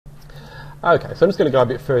Okay, so I'm just going to go a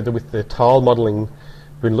bit further with the tile modelling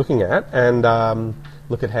we've been looking at, and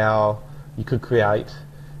look at how you could create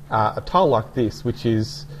a tile like this, which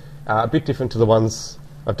is a bit different to the ones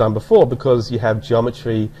I've done before, because you have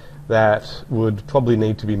geometry that would probably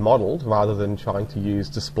need to be modelled rather than trying to use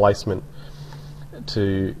displacement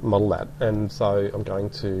to model that. And so I'm going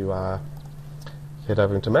to head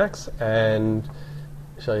over into Max and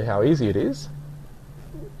show you how easy it is.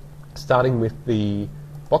 Starting with the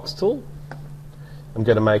box tool, I'm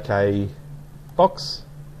going to make a box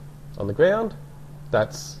on the ground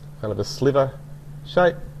that's kind of a sliver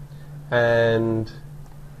shape, and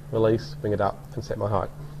release, bring it up and set my height.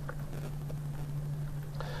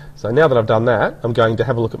 So now that I've done that, I'm going to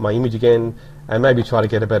have a look at my image again and maybe try to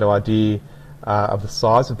get a better idea of the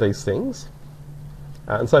size of these things.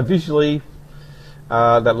 And so visually,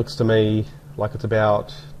 that looks to me like it's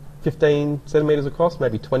about 15 centimetres across,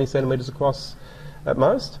 maybe 20 centimetres across at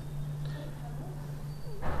most.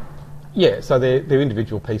 Yeah, so they're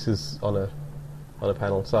individual pieces on a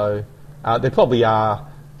panel. So there probably are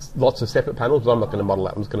lots of separate panels, but I'm not going to model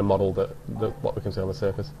that. I'm just going to model what we can see on the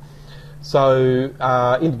surface. So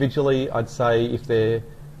individually, I'd say if they're,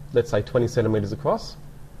 let's say, 20 centimetres across,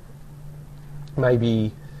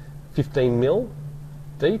 maybe 15 mil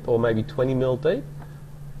deep or maybe 20 mil deep.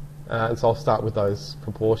 And so I'll start with those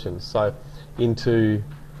proportions. So into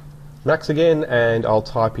Max again, and I'll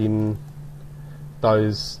type in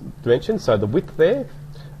those dimensions. So the width there,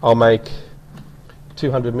 I'll make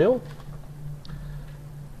 200 mil.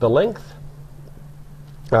 The length,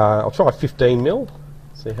 I'll try 15 mil,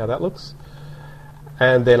 see how that looks.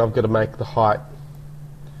 And then I've got to make the height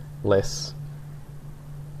less.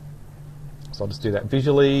 So I'll just do that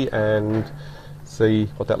visually and see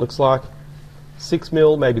what that looks like. 6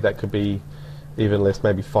 mil, maybe that could be even less,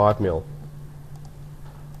 maybe 5 mil.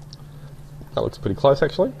 That looks pretty close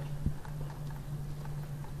actually.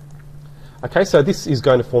 Okay, so this is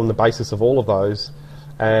going to form the basis of all of those,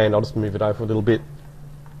 and I'll just move it over a little bit.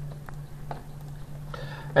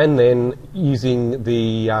 And then using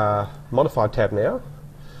the modified tab now,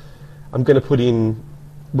 I'm going to put in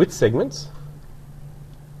width segments,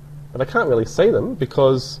 but I can't really see them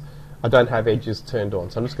because I don't have edges turned on.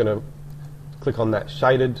 So I'm just going to click on that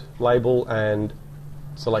shaded label and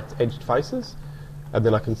select edged faces, and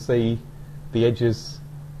then I can see the edges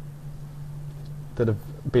that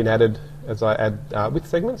have been added as I add width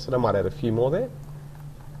segments, and I might add a few more there.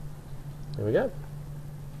 There we go.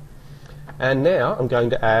 And now I'm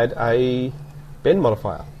going to add a bend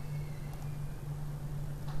modifier.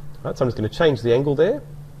 Right, so I'm just going to change the angle there,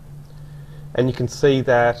 and you can see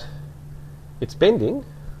that it's bending,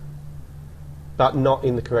 but not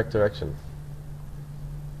in the correct direction.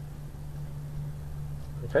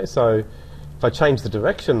 Okay, so if I change the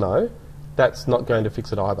direction though, that's not going to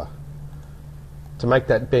fix it either. To make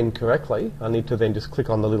that bend correctly, I need to then just click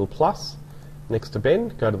on the little plus next to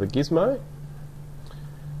bend, go to the gizmo,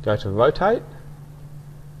 go to rotate,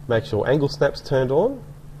 make sure angle snap's turned on,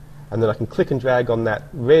 and then I can click and drag on that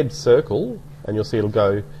red circle, and you'll see it'll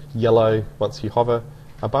go yellow once you hover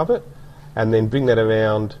above it, and then bring that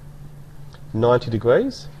around 90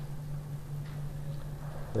 degrees.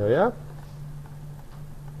 There we are.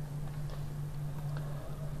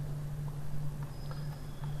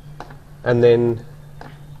 And then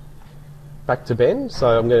back to bend,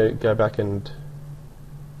 so I'm going to go back and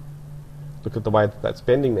look at the way that that's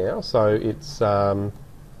bending now. So it's what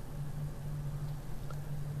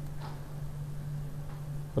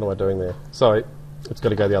am I doing there? Sorry, it's got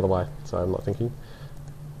to go the other way, so I'm not thinking.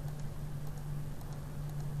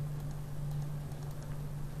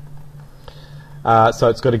 So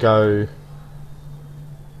it's got to go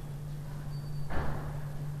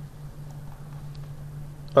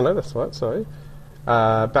oh no, that's right, sorry.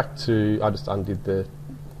 Back to, I just undid the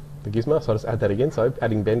gizmo, so I'll just add that again, so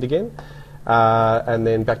adding bend again. And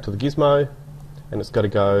then back to the gizmo, and it's got to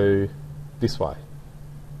go this way.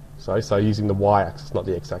 So using the y-axis, not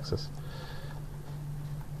the x-axis.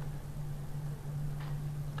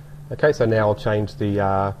 Okay, so now I'll change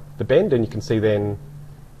the bend, and you can see then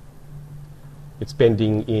it's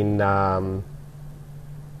bending in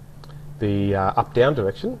the up-down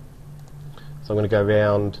direction. So I'm going to go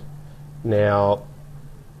round now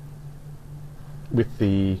with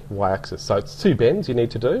the y-axis. So it's two bends you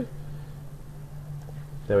need to do.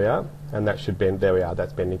 There we are, and that should bend. There we are,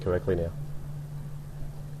 that's bending correctly now.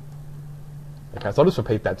 Okay, so I'll just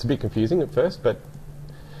repeat that. It's a bit confusing at first, but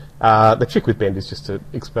the trick with bend is just to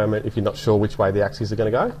experiment if you're not sure which way the axes are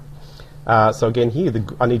going to go. So again here,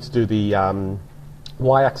 I need to do the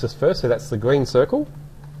y-axis first, so that's the green circle.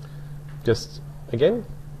 Just, again,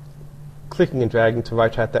 click clicking and dragging to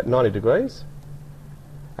rotate that 90 degrees,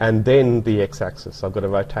 and then the x-axis. I've got to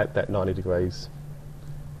rotate that 90 degrees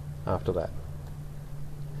after that.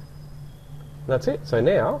 And that's it. So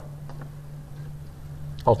now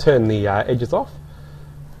I'll turn the edges off,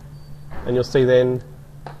 and you'll see then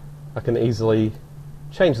I can easily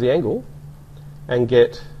change the angle and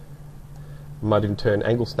get, I might even turn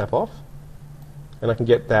angle snap off, and I can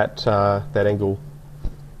get that, that angle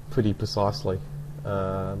pretty precisely.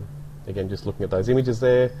 Again, just looking at those images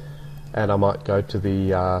there, and I might go to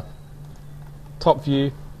the top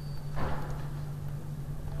view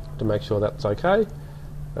to make sure that's okay.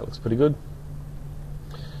 That looks pretty good.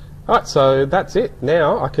 Alright, so that's it.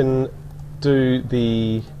 Now I can do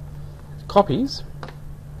the copies.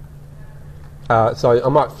 So I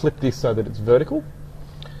might flip this so that it's vertical.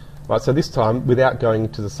 Right, so this time, without going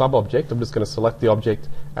to the sub-object, I'm just going to select the object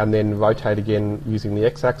and then rotate again using the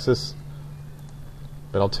x-axis.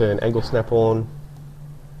 But I'll turn angle snap on.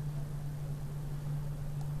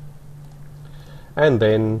 And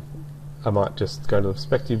then I might just go to the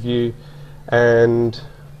perspective view and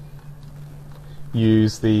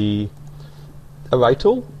use the array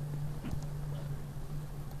tool.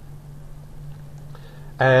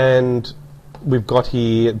 And we've got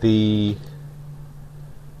here the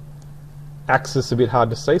axis a bit hard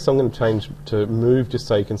to see, so I'm going to change to move just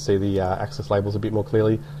so you can see the axis labels a bit more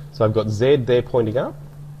clearly. So I've got Z there pointing up.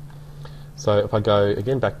 So if I go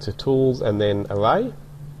again back to tools and then array,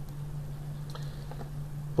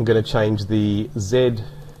 I'm going to change the Z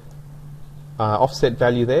offset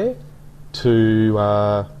value there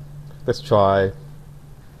to let's try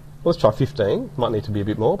 15. Might need to be a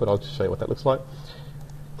bit more, but I'll just show you what that looks like.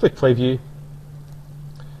 Click preview,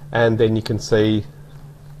 and then you can see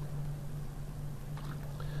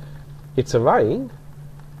it's arraying,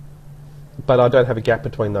 but I don't have a gap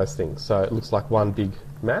between those things, so it looks like one big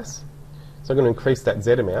mass. So I'm going to increase that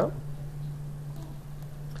Z amount,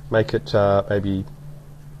 make it maybe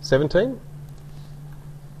 17.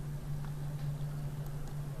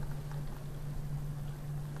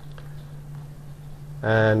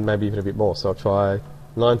 And maybe even a bit more, so I'll try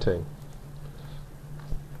 19.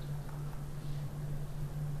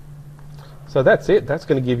 So that's it. That's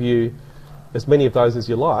going to give you as many of those as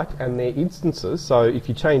you like, and they're instances, so if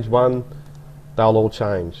you change one, they'll all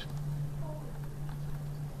change.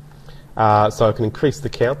 So I can increase the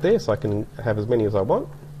count there, so I can have as many as I want.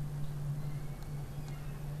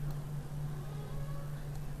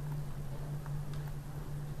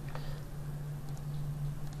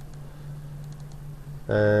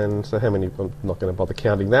 And so how many, I'm not going to bother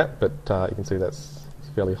counting that, but you can see that's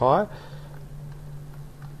fairly high.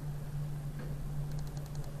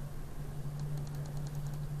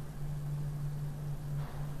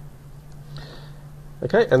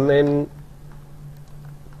 Okay, and then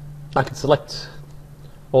I can select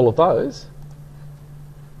all of those,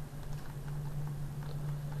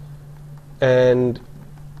 and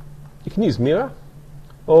you can use mirror,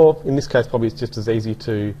 or in this case probably it's just as easy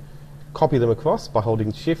to copy them across by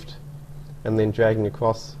holding shift and then dragging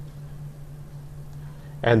across,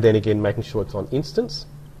 and then again making sure it's on instance.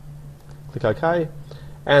 Click OK,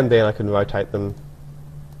 and then I can rotate them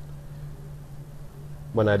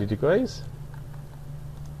 180 degrees.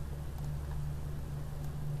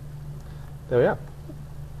 There we are.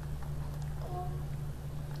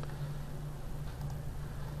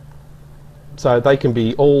 So they can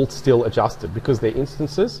be all still adjusted because they're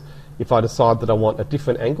instances. If I decide that I want a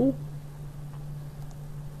different angle,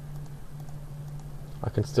 I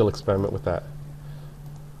can still experiment with that.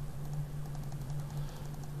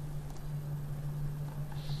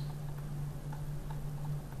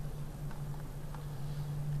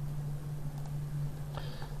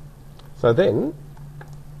 So then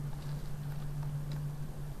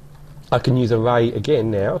I can use array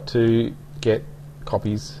again now to get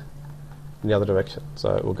copies in the other direction.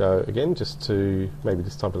 So we'll go again just to, maybe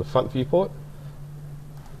this time to the front viewport.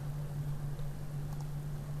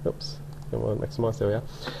 Oops, come on, maximize, there we are.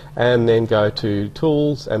 And then go to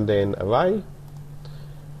tools and then array.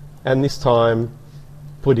 And this time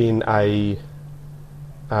put in an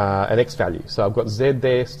X value. So I've got Z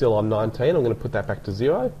there still on 19, I'm going to put that back to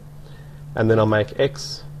 0. And then I'll make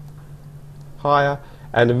X higher.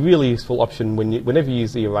 And a really useful option whenever you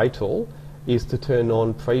use the array tool is to turn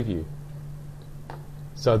on preview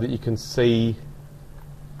so that you can see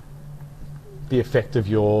the effect of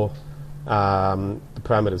your the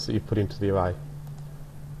parameters that you've put into the array.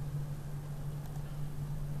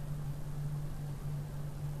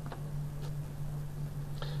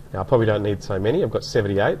 Now I probably don't need so many. I've got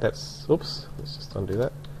 78. That's, oops, let's just undo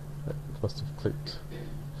that. That must have clicked.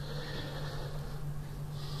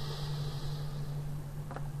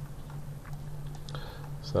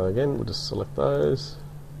 So again, we'll just select those.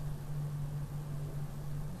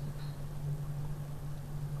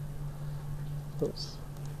 Oops.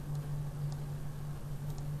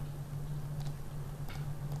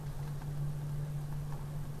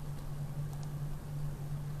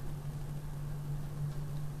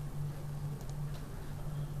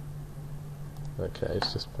 Okay,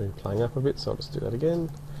 it's just been playing up a bit, so I'll just do that again.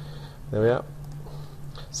 There we are.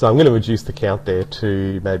 So I'm going to reduce the count there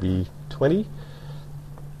to maybe 20.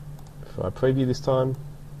 If I preview this time,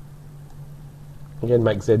 again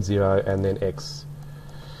make Z 0 and then X.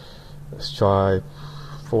 Let's try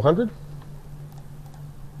 400.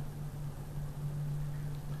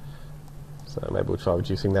 So maybe we'll try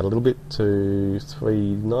reducing that a little bit to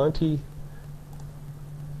 390,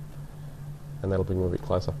 and that'll bring them a bit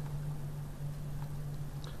closer.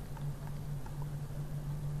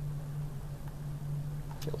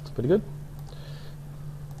 That looks pretty good.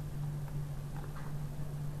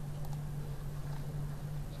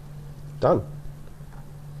 Done.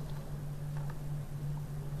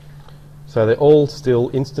 So they're all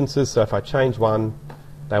still instances, so if I change one,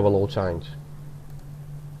 they will all change.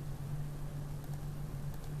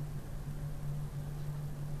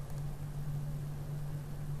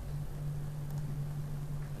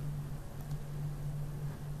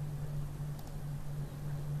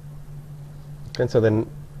 And so then,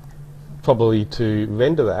 probably to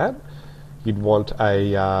render that, you'd want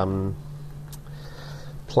a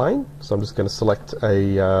plane. So I'm just going to select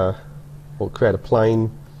or create a plane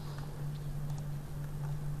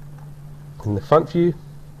in the front view,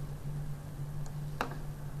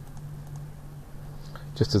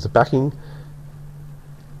 just as a backing.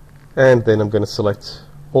 And then I'm going to select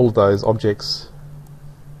all of those objects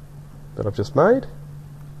that I've just made,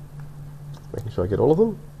 making sure I get all of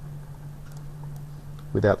them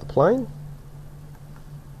without the plane.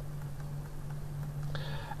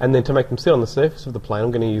 And then to make them sit on the surface of the plane, I'm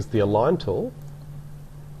going to use the Align tool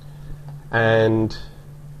and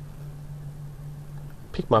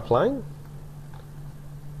pick my plane.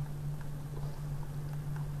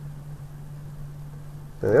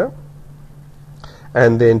 There we are.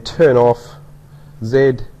 And then turn off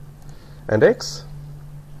Z and X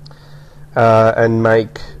and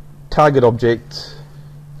make target object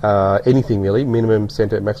anything really, minimum,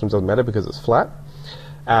 center, maximum doesn't matter because it's flat.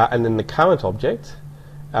 And then the current object,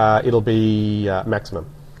 it'll be maximum.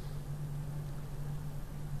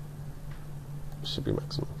 Should be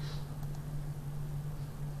maximum.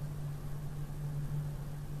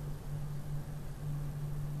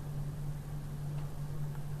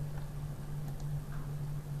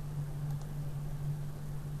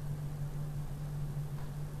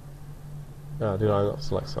 Oh, did I not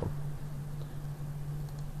select some?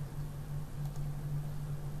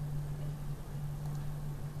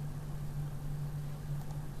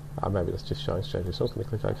 Maybe that's just showing strangely, so I'm going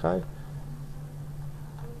to click OK.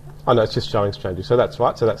 Oh no, it's just showing strangely, so that's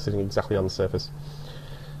right, so that's sitting exactly on the surface.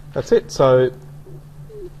 That's it, so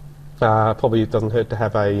probably it doesn't hurt to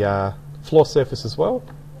have a floor surface as well.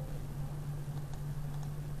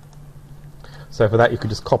 So for that you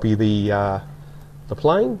could just copy the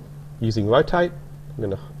plane using rotate. I'm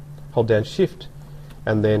going to hold down Shift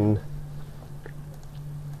and then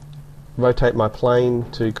rotate my plane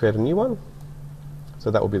to create a new one. So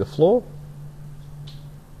that will be the floor.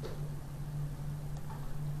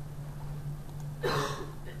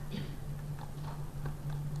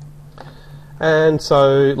 And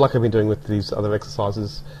so, like I've been doing with these other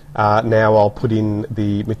exercises, now I'll put in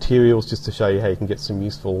the materials just to show you how you can get some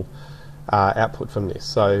useful output from this.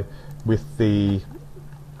 So with the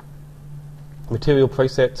material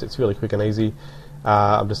presets, it's really quick and easy.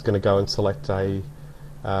 I'm just going to go and select a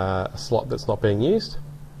slot that's not being used.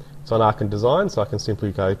 It's on Arc and Design, so I can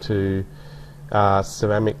simply go to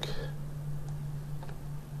ceramic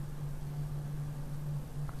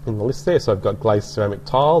in the list there. So I've got glazed ceramic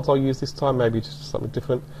tiles I'll use this time, maybe just something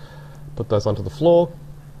different. Put those onto the floor.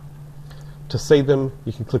 To see them,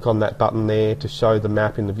 you can click on that button there to show the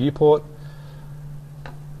map in the viewport.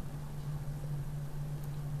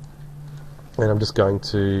 And I'm just going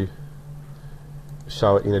to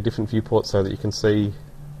show it in a different viewport so that you can see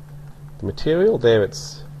the material. There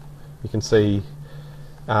you can see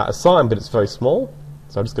a sign, but it's very small.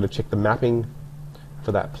 So I'm just going to check the mapping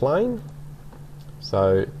for that plane.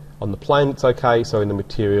 So on the plane it's okay, so in the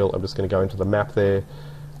material I'm just going to go into the map there,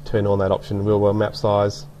 turn on that option, real world map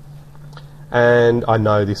size. And I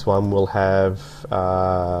know this one will have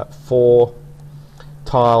 4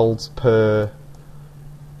 tiles per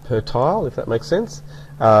tile, if that makes sense.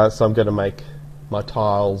 So I'm going to make my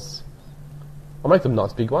tiles, I'll make them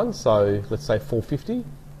nice big ones, so let's say 450.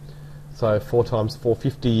 So 4 times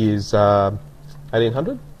 450 is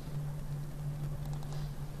 1800.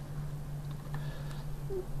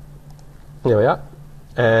 There we are.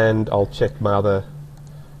 And I'll check my other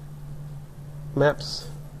maps.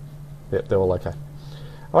 Yep, they're all okay.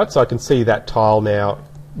 Alright, so I can see that tile now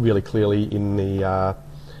really clearly in the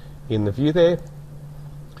view there.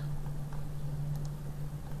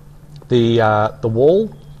 The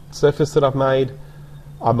wall surface that I've made,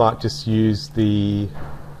 I might just use the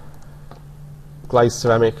glazed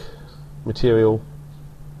ceramic material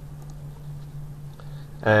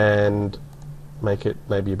and make it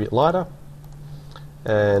maybe a bit lighter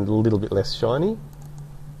and a little bit less shiny,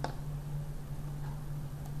 a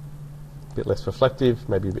bit less reflective,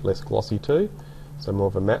 maybe a bit less glossy too, so more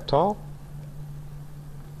of a matte tile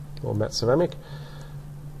or matte ceramic.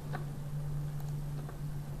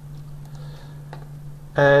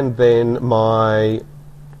 And then my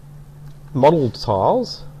modelled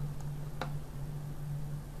tiles,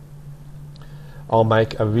 I'll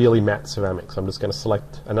make a really matte ceramic. So I'm just going to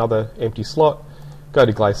select another empty slot, go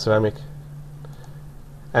to glazed ceramic,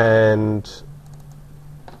 and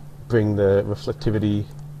bring the reflectivity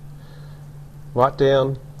right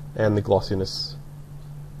down and the glossiness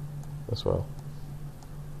as well.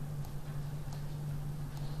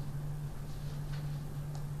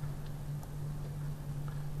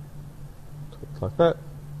 Like that.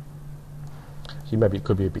 Actually, maybe it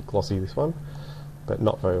could be a bit glossy, this one, but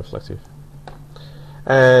not very reflective.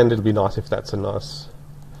 And it'll be nice if that's a nice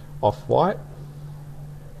off-white.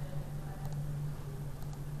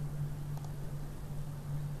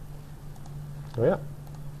 There we are.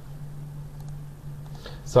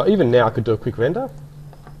 So even now I could do a quick render.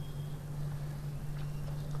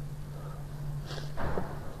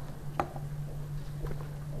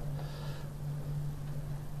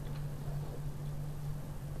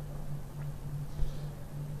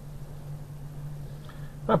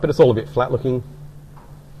 But it's all a bit flat looking.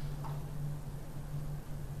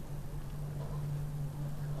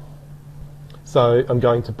 So I'm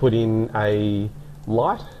going to put in a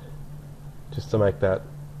light just to make that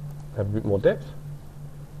have a bit more depth.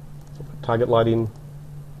 So put target light in.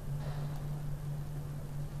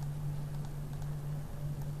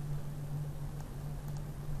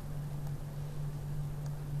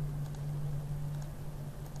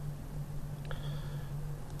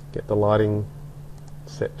 Get the lighting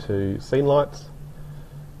set to scene lights.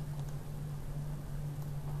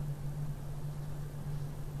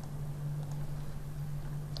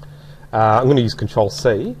 I'm going to use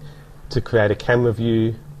Control-C to create a camera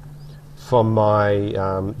view from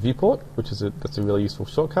my viewport, that's a really useful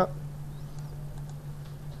shortcut.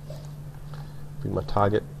 Bring my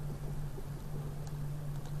target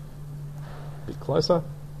a bit closer.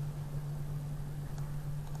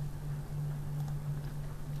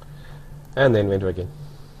 And then render again.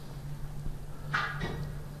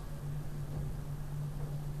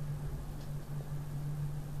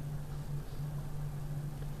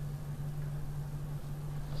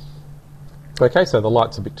 Okay, so the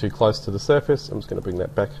light's a bit too close to the surface. I'm just going to bring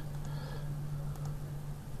that back.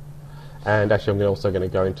 And actually I'm also going to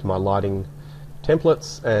go into my lighting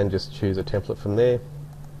templates and just choose a template from there.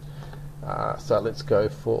 So let's go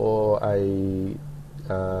for a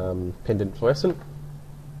pendant fluorescent.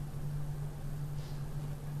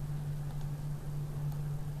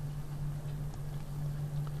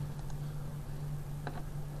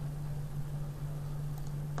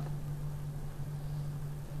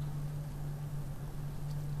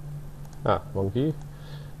 Wrong view.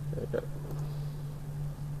 There we go.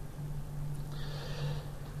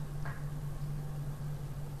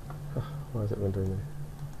 Why is it rendering there?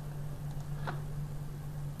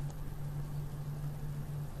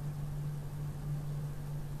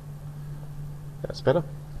 That's better.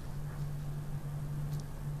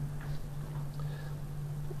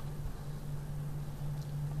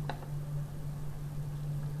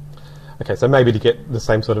 Okay, so maybe to get the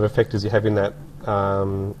same sort of effect as you have in that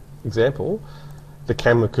example, the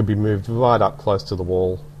camera could be moved right up close to the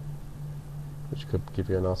wall, which could give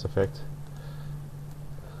you a nice effect.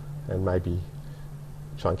 And maybe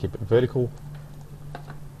try and keep it vertical,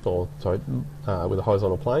 or sorry, with a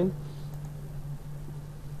horizontal plane.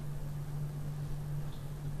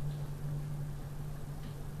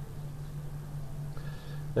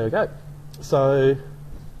 There we go. So,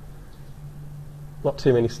 not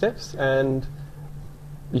too many steps, and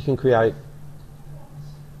you can create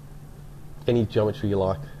any geometry you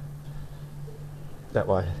like that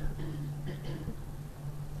way.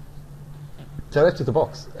 So that's just a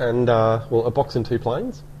box, and well, a box in two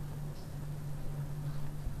planes.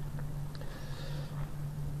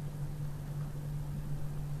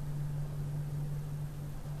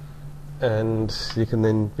 and you can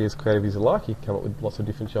then be as creative as you like. You can come up with lots of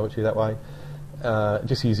different geometry that way,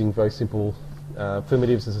 just using very simple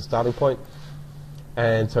primitives as a starting point.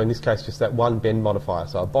 And so in this case, just that one bend modifier,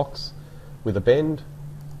 so a box with a bend,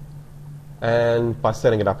 and by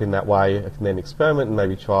setting it up in that way, I can then experiment and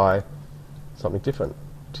maybe try something different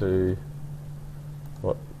to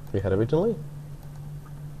what we had originally.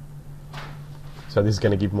 So this is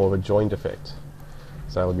going to give more of a joined effect,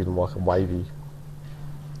 so it'll give them like a wavy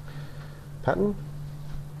pattern.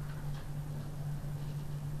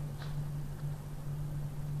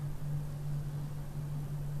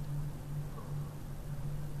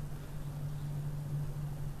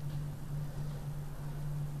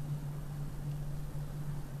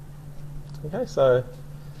 Okay, so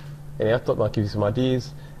anyhow, I thought it might give you some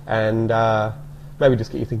ideas, and maybe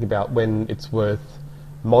just get you thinking about when it's worth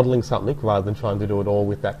modelling something rather than trying to do it all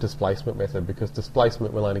with that displacement method, because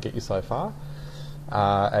displacement will only get you so far,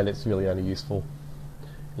 and it's really only useful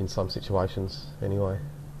in some situations anyway.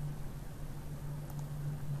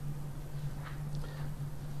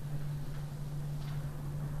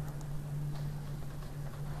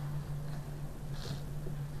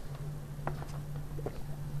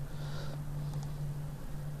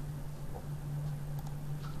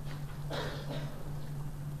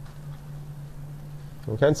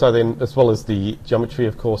 Okay, and so then, as well as the geometry,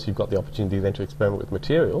 of course, you've got the opportunity then to experiment with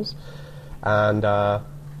materials. And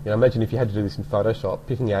imagine if you had to do this in Photoshop,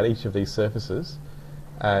 picking out each of these surfaces,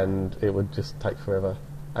 and it would just take forever.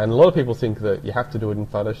 And a lot of people think that you have to do it in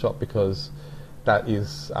Photoshop because that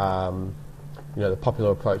is, the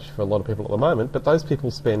popular approach for a lot of people at the moment. But those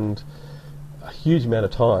people spend a huge amount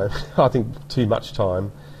of time, I think too much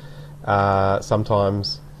time,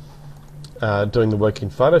 sometimes doing the work in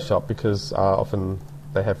Photoshop, because often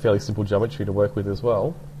they have fairly simple geometry to work with as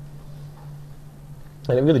well.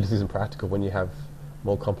 And it really just isn't practical when you have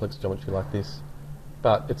more complex geometry like this.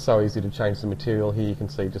 But it's so easy to change the material here. You can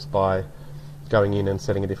see just by going in and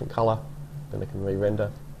setting a different colour, then it can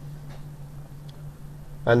re-render.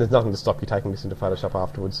 And there's nothing to stop you taking this into Photoshop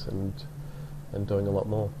afterwards and doing a lot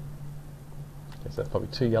more. Okay, so that's probably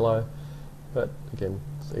too yellow, but again,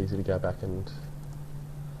 it's easy to go back and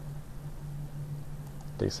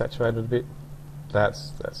desaturate it a bit.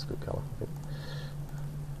 That's a good colour, I think.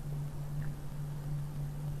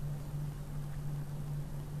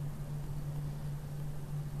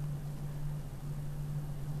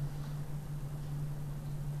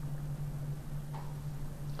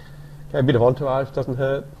 Okay, a bit of entourage doesn't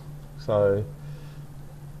hurt. So,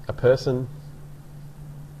 a person.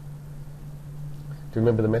 Do you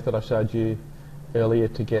remember the method I showed you earlier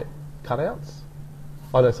to get cutouts?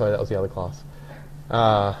 Oh no, sorry, that was the other class.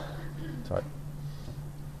 Sorry.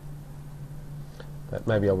 But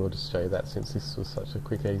maybe I will just show you that, since this was such a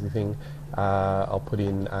quick, easy thing. I'll put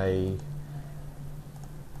in a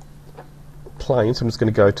plane, so I'm just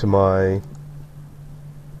going to go to my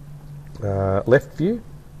left view.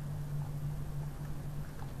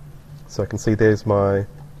 So I can see there's my,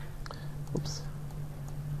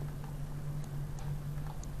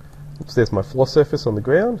 there's my floor surface on the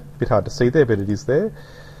ground. A bit hard to see there, but it is there.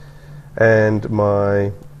 And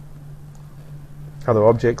my other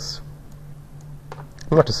objects,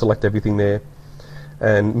 I like to select everything there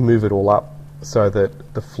and move it all up so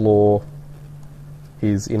that the floor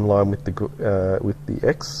is in line with the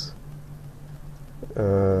X,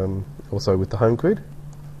 also with the home grid.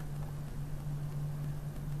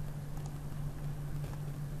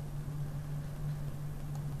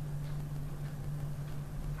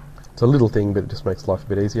 It's a little thing, but it just makes life a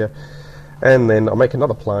bit easier. And then I'll make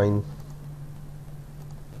another plane.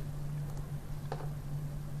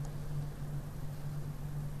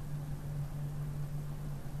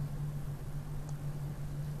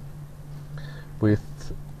 With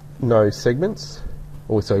no segments,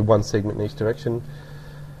 also one segment in each direction.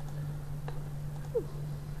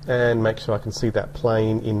 And make sure I can see that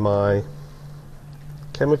plane in my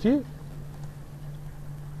camera view.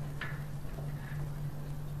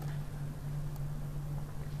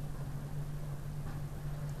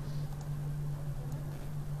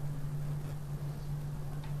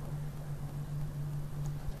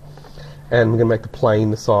 And we're going to make the plane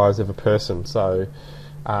the size of a person. So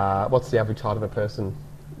what's the average height of a person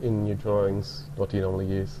in your drawings? What do you normally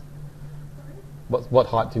use? What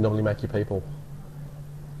height do you normally make your people?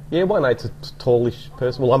 Yeah, 1/8's a tallish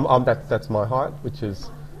person. Well, that's my height, which is,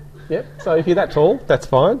 yeah. So if you're that tall, that's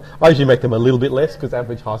fine. I usually make them a little bit less, because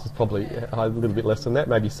average height is probably a little bit less than that,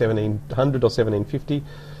 maybe 1700 or 1750,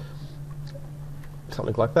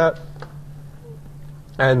 something like that.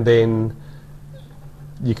 And then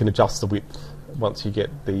you can adjust the width once you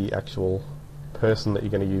get the actual person that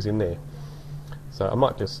you're going to use in there. So I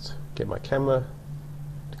might just get my camera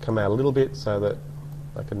to come out a little bit so that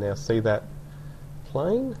I can now see that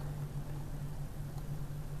plane.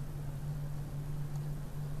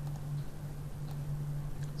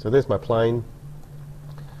 So there's my plane.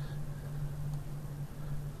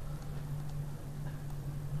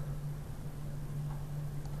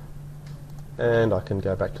 And I can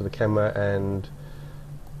go back to the camera and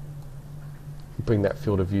bring that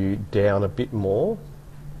field of view down a bit more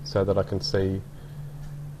so that I can see,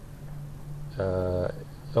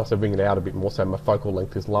 also bring it out a bit more so my focal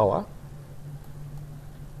length is lower.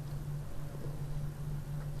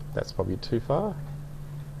 That's probably too far,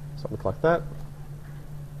 something like that.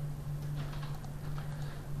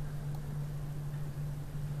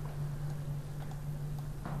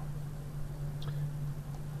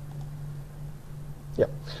 Yeah,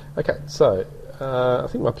 okay, so I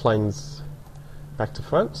think my plane's back to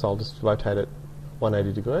front, so I'll just rotate it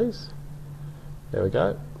 180 degrees. There we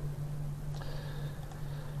go.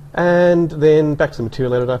 And then back to the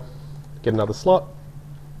material editor, get another slot.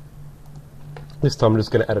 This time I'm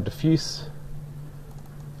just going to add a diffuse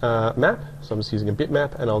map, so I'm just using a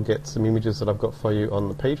bitmap, and I'll get some images that I've got for you on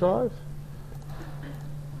the P drive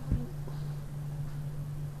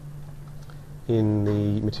in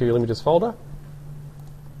the material images folder.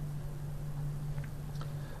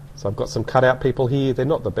 So I've got some cutout people here. They're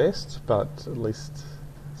not the best, but at least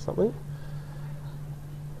something.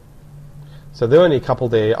 So there are only a couple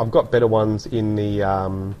there. I've got better ones in the,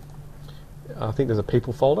 I think there's a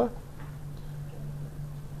people folder.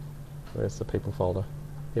 Where's the people folder?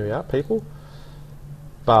 Here we are, people.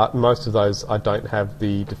 But most of those I don't have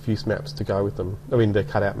the diffuse maps to go with them. I mean the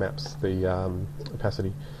cutout maps, the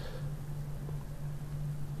opacity.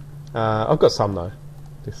 I've got some though.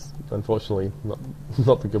 This, unfortunately,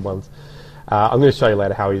 not the good ones. I'm going to show you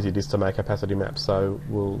later how easy it is to make opacity maps, so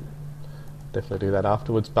we'll definitely do that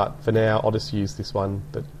afterwards. But for now, I'll just use this one,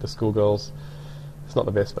 the schoolgirls. It's not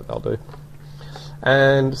the best, but they'll do.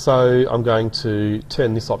 And so I'm going to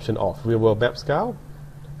turn this option off, real world map scale,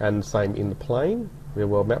 and the same in the plane, real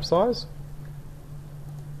world map size.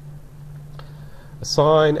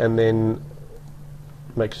 Assign, and then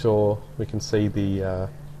make sure we can see the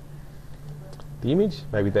image.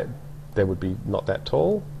 Maybe that would be not that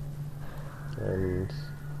tall, and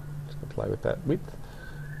just going to play with that width,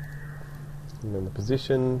 and then the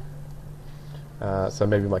position. So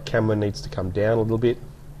maybe my camera needs to come down a little bit,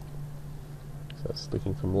 so it's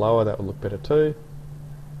looking from lower. That will look better too.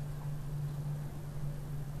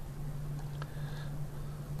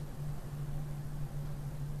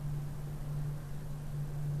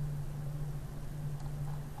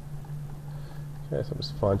 Okay, so I'm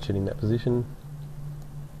just fine tuning that position.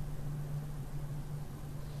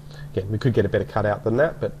 Again, we could get a better cutout than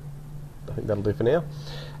that, but I think that'll do for now.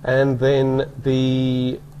 And then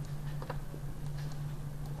the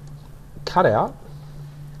cutout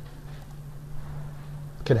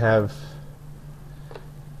can have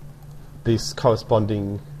this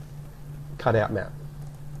corresponding cutout map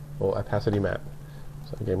or opacity map.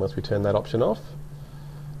 So again, once we turn that option off,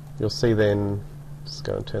 you'll see then, just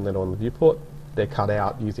go and turn that on the viewport, they're cut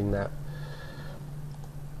out using that.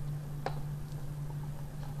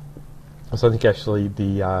 So I think actually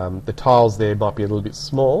the tiles there might be a little bit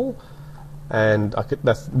small, and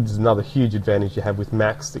that's another huge advantage you have with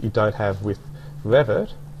Max that you don't have with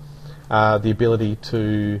Revit, the ability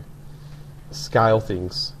to scale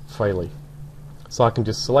things freely. So I can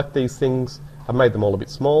just select these things. I've made them all a bit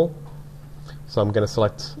small, so I'm going to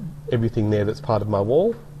select everything there that's part of my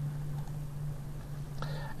wall,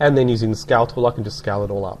 and then using the scale tool I can just scale it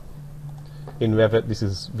all up. In Revit this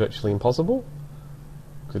is virtually impossible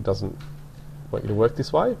because it doesn't want you to work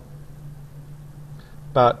this way,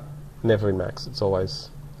 but never in Max. It's always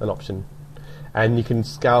an option, and you can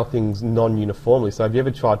scale things non-uniformly. So have you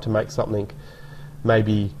ever tried to make something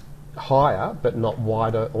maybe higher but not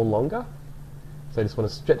wider or longer? So you just want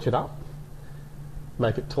to stretch it up,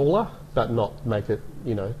 make it taller but not make it,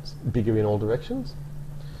 you know, bigger in all directions.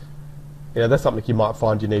 You know, that's something you might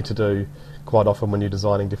find you need to do quite often when you're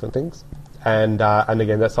designing different things, and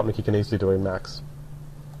again that's something you can easily do in Max.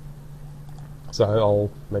 So I'll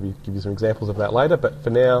maybe give you some examples of that later, but for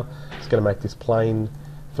now, it's going to make this plane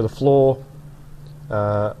for the floor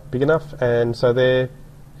big enough. And so there,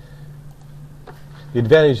 the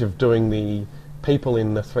advantage of doing the people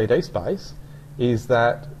in the 3D space is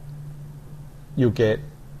that you'll get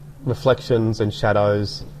reflections and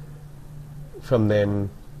shadows from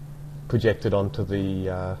them projected onto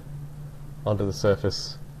the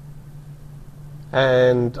surface.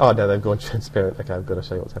 And, oh no, they've gone transparent. Okay, I've got to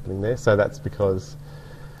show you what's happening there. So that's because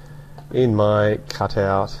in my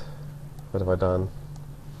cutout, what have I done?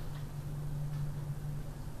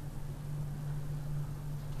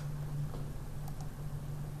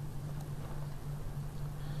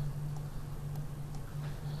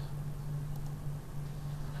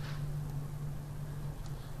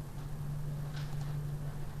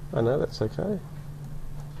 I know, that's okay.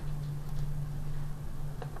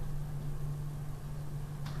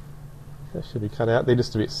 That should be cut out. They're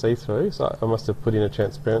just a bit see-through, so I must have put in a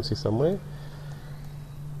transparency somewhere.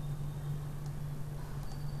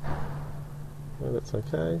 No, that's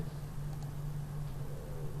okay.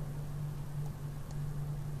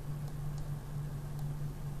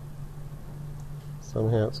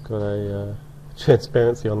 Somehow it's got a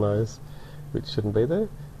transparency on those, which shouldn't be there.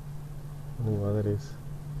 I don't know why that is.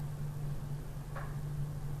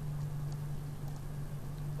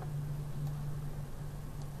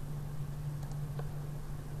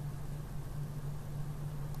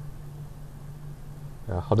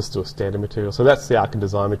 I'll just do a standard material. So that's the Arc and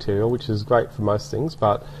Design material, which is great for most things,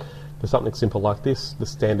 but for something simple like this, the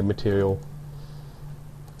standard material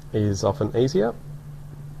is often easier.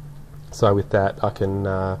 So with that, I can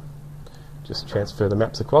just transfer the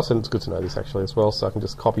maps across, and it's good to know this actually as well. So I can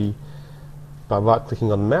just copy by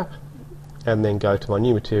right-clicking on the map, and then go to my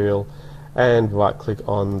new material, and right-click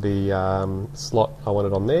on the slot I want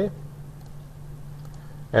it on there.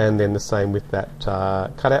 And then the same with that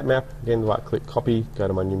cutout map. Again, right-click, copy, go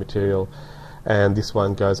to my new material, and this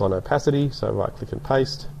one goes on opacity, so right-click and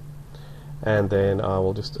paste, and then I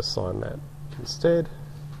will just assign that instead,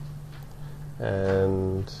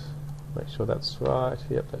 and make sure that's right.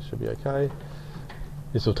 Yep, that should be okay.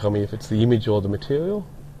 This will tell me if it's the image or the material.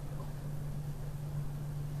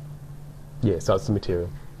 Yeah, so it's the material.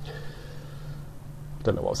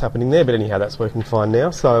 Don't know what was happening there, but anyhow, that's working fine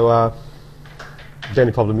now. So the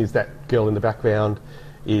only problem is that girl in the background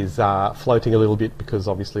is floating a little bit, because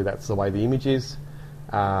obviously that's the way the image is,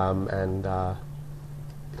 and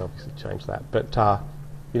obviously change that. But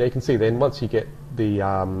you can see then once you get the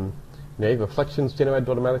reflections generated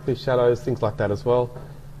automatically, shadows, things like that as well,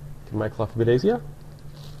 can make life a bit easier.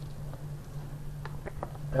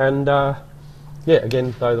 And yeah,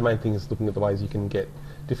 again, though, the main thing is looking at the ways you can get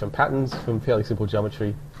different patterns from fairly simple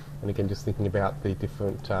geometry, and again, just thinking about the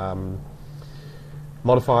different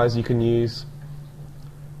modifiers you can use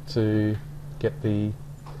to get the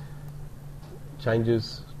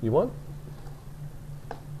changes you want.